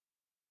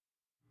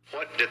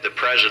What did the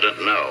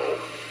president know,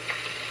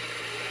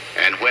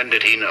 and when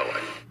did he know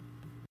it?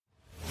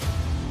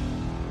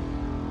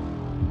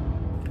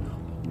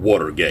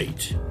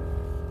 Watergate,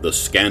 the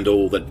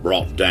scandal that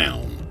brought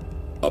down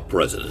a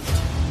president.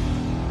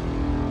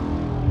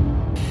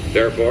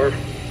 Therefore,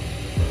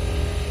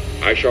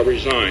 I shall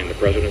resign the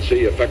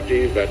presidency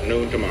effective at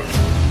noon tomorrow.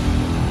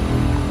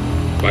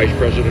 Vice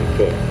President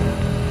Ford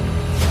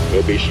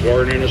will be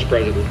sworn in as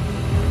president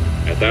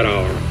at that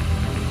hour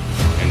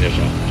in this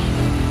office.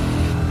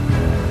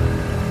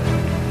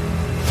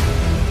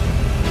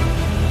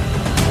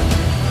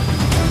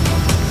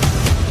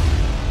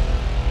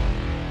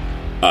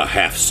 A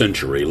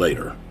half-century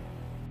later.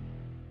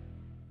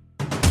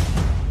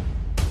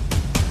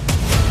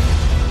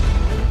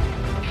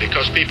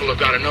 Because people have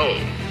got to know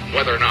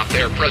whether or not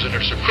their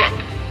president's a crook.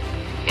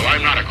 Well,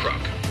 I'm not a crook.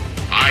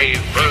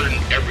 I've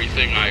earned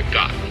everything I've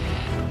got.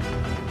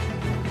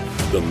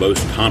 The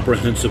most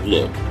comprehensive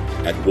look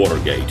at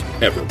Watergate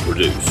ever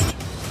produced.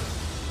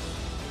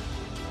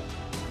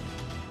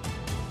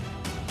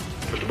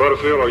 Mr.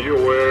 Butterfield, are you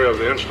aware of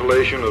the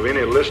installation of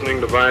any listening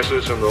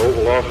devices in the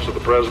Oval Office of the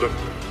President?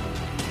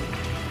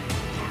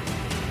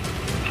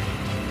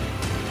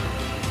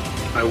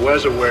 I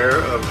was aware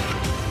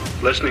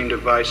of listening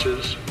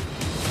devices.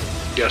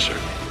 Yes, sir.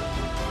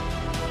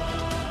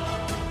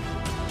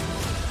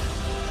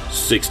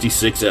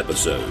 66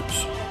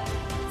 episodes,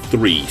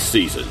 3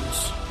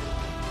 seasons.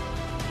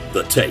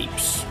 The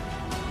tapes.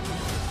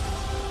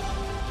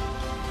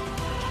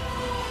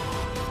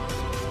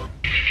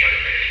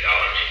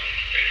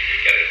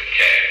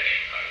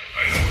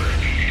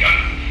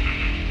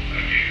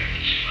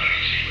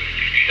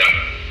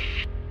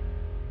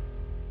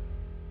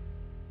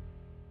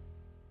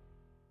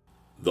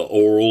 The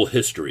oral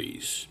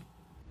histories.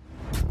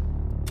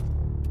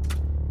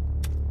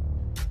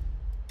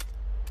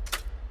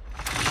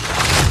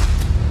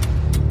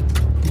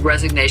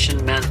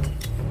 Resignation meant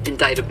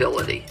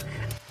indictability.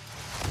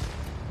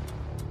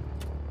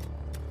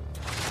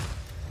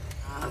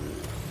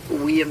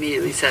 We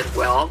immediately said,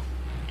 well,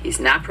 he's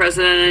not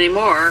president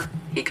anymore.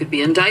 He could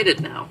be indicted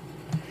now.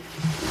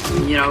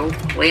 You know,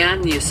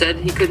 Leon, you said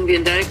he couldn't be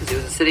indicted because he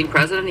was a sitting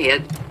president. He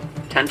had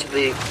tend to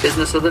the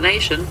business of the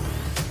nation.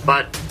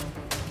 But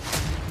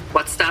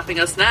what's stopping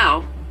us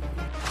now?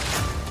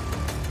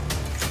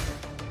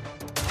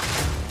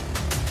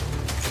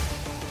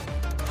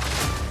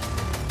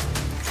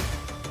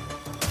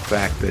 The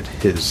fact that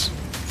his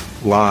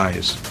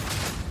lies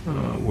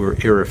were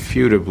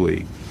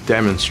irrefutably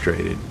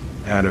demonstrated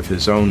out of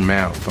his own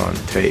mouth on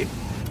tape,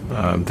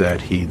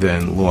 that he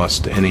then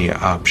lost any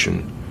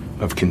option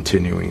of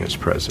continuing as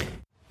president.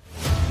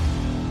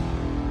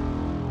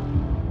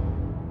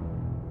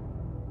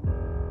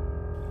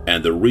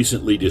 And the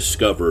recently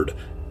discovered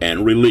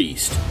and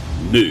released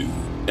new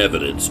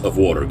evidence of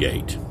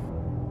Watergate.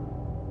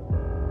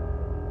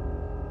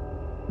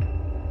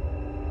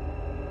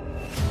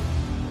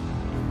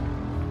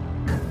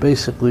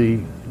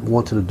 Basically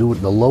wanted to do it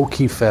in a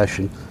low-key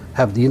fashion,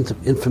 have the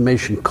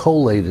information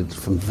collated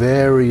from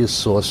various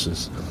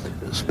sources,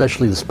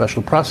 especially the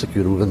special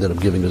prosecutor who ended up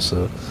giving us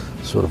a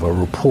sort of a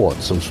report,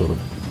 some sort of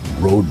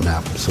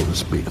roadmap, so to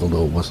speak,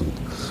 although it wasn't,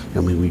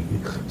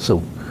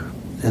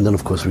 and then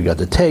of course we got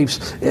the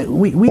tapes.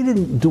 We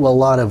didn't do a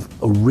lot of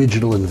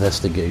original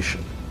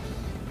investigation.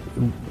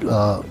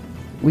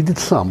 We did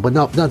some, but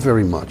not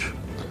very much.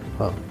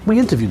 We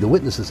interviewed the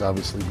witnesses,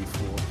 obviously,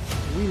 before.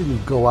 We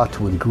didn't go out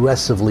to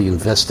aggressively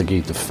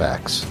investigate the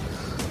facts,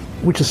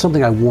 which is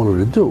something I wanted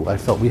to do. I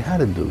felt we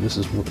had to do. This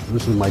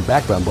is my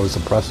background, but as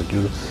a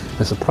prosecutor,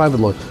 as a private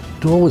lawyer,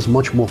 Doyle was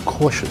much more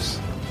cautious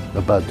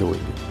about doing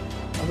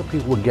it. Other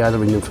people were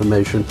gathering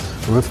information,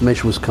 or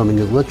information was coming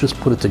in. Let's just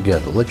put it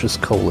together. Let's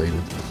just collate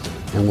it,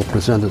 and we'll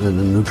present it in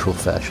a neutral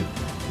fashion.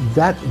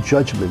 That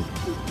judgment,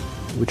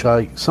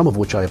 some of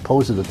which I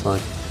opposed at the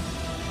time,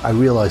 I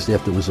realized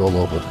after it was all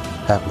over,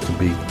 happened to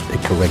be a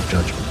correct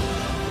judgment.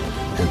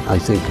 And I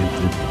think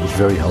it was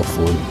very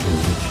helpful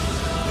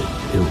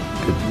in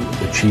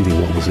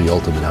achieving what was the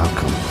ultimate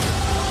outcome.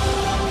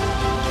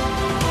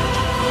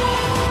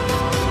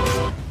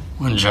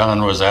 When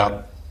John was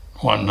out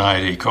one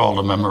night, he called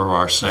a member of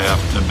our staff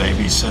to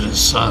babysit his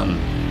son.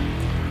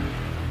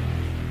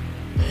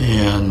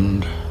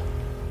 And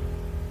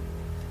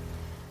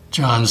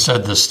John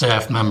said the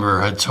staff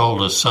member had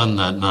told his son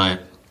that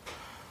night,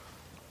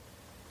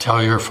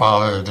 "Tell your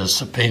father to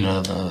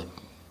subpoena the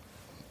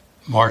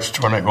March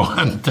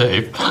 21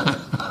 tape."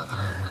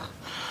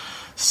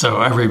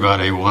 So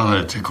everybody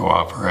wanted to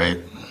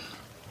cooperate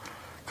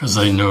because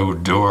they knew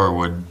Doerr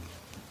would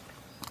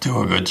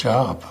do a good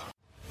job.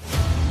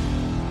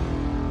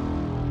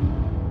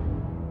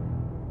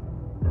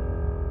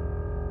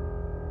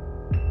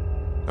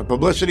 A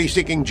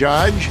publicity-seeking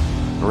judge,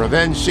 a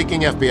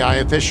revenge-seeking FBI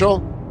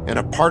official, and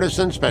a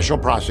partisan special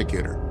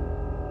prosecutor.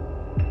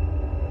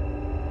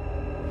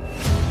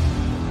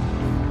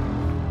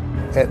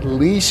 At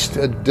least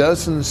a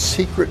dozen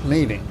secret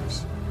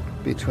meetings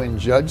between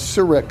Judge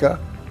Sirica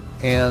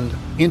and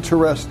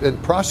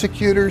interested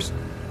prosecutors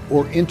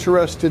or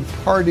interested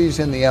parties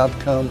in the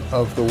outcome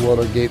of the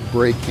Watergate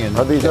break-in.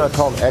 Are these not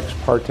called ex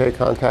parte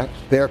contacts?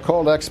 They are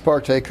called ex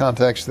parte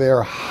contacts. They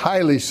are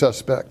highly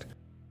suspect.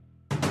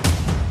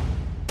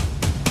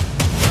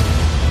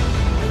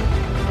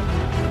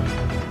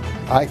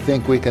 I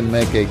think we can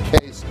make a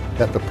case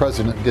that the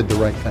president did the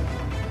right thing.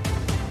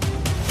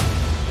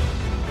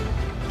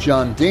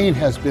 John Dean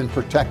has been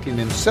protecting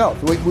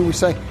himself. We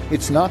say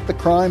it's not the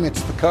crime,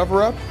 it's the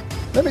cover-up.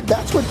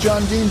 That's what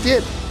John Dean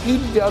did. He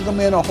dug them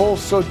in a hole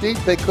so deep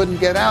they couldn't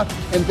get out,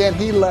 and then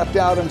he leapt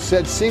out and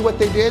said, see what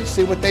they did,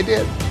 see what they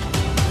did.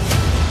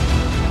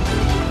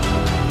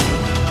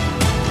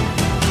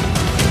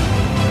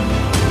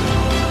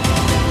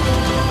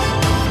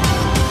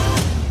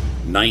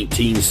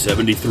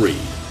 (1973)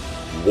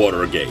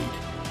 Watergate,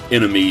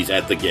 enemies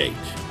at the gate.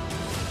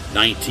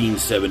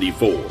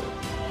 1974,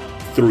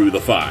 through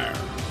the fire.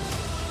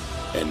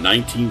 And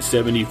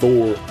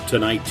 1974 to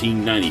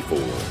 1994,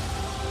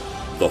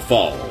 the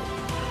fall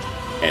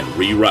and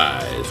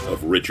re-rise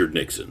of Richard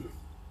Nixon.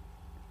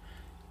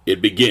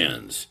 It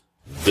begins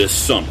this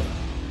summer,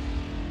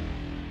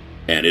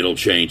 and it'll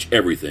change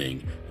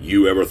everything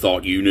you ever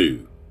thought you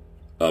knew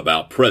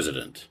about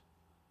President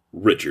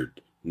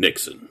Richard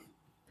Nixon.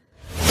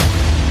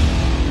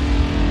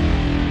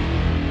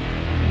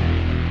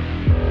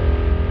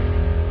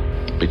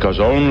 Because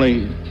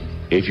only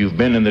if you've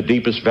been in the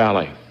deepest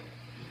valley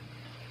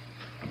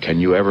can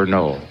you ever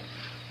know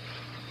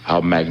how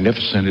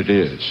magnificent it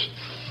is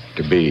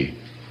to be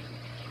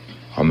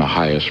on the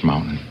highest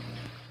mountain.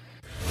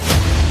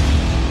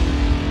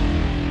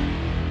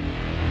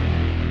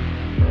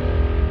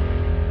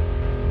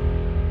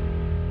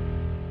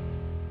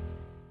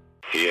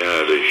 He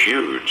had a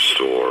huge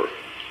store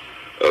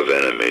of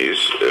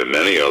enemies.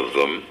 Many of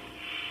them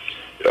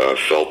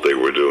felt they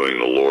were doing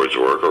the Lord's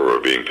work or were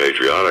being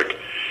patriotic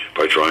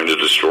by trying to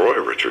destroy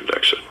Richard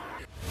Nixon.